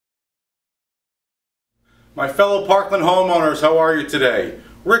My fellow Parkland homeowners, how are you today?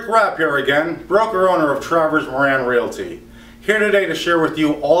 Rick Rapp here again, broker-owner of Travers Miran Realty. Here today to share with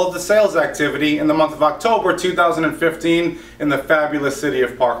you all of the sales activity in the month of October 2015 in the fabulous city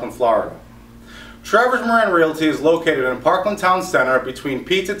of Parkland, Florida. Travers Miran Realty is located in Parkland Town Center between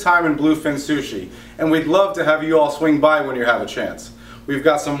Pizza Time and Bluefin Sushi, and we'd love to have you all swing by when you have a chance. We've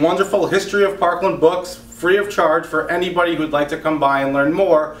got some wonderful History of Parkland books, free of charge for anybody who'd like to come by and learn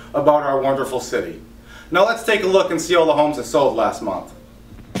more about our wonderful city. Now let's take a look and see all the homes that sold last month.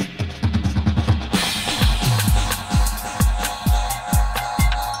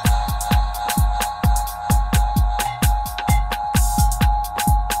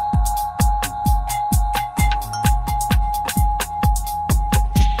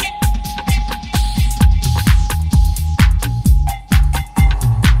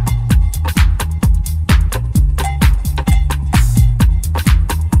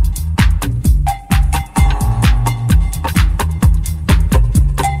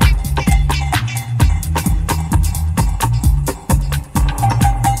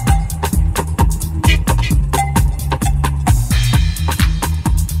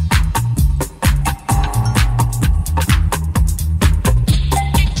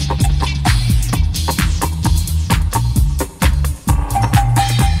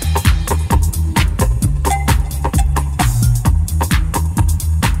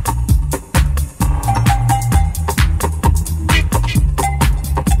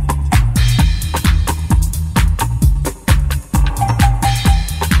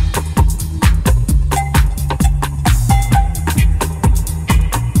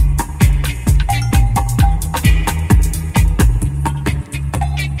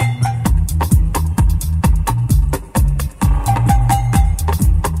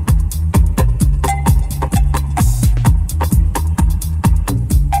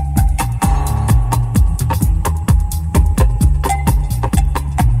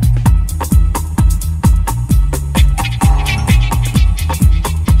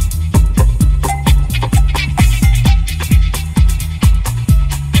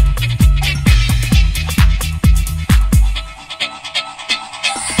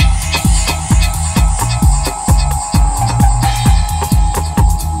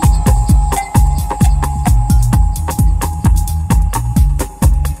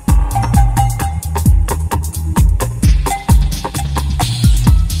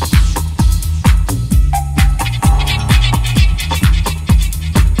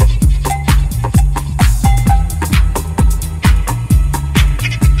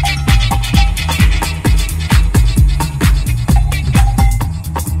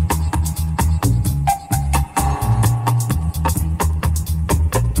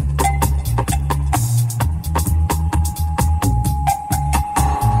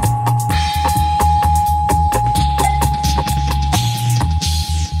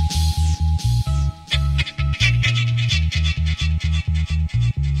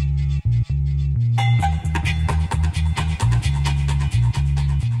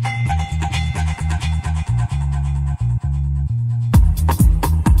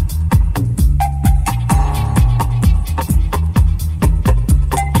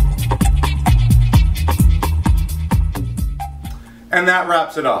 And that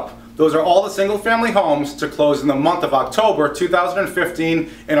wraps it up. Those are all the single-family homes to close in the month of October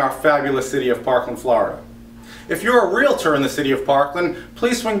 2015 in our fabulous city of Parkland, Florida. If you're a realtor in the city of Parkland,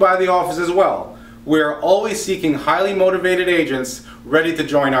 please swing by the office as well. We're always seeking highly motivated agents ready to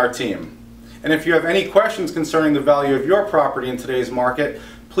join our team. And if you have any questions concerning the value of your property in today's market,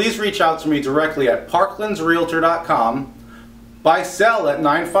 please reach out to me directly at parklandsrealtor.com, by cell at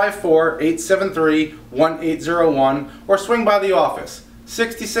 954-873-1801, or swing by the office,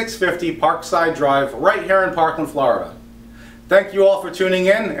 6650 Parkside Drive, right here in Parkland, Florida. Thank you all for tuning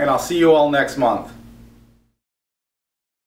in, and I'll see you all next month.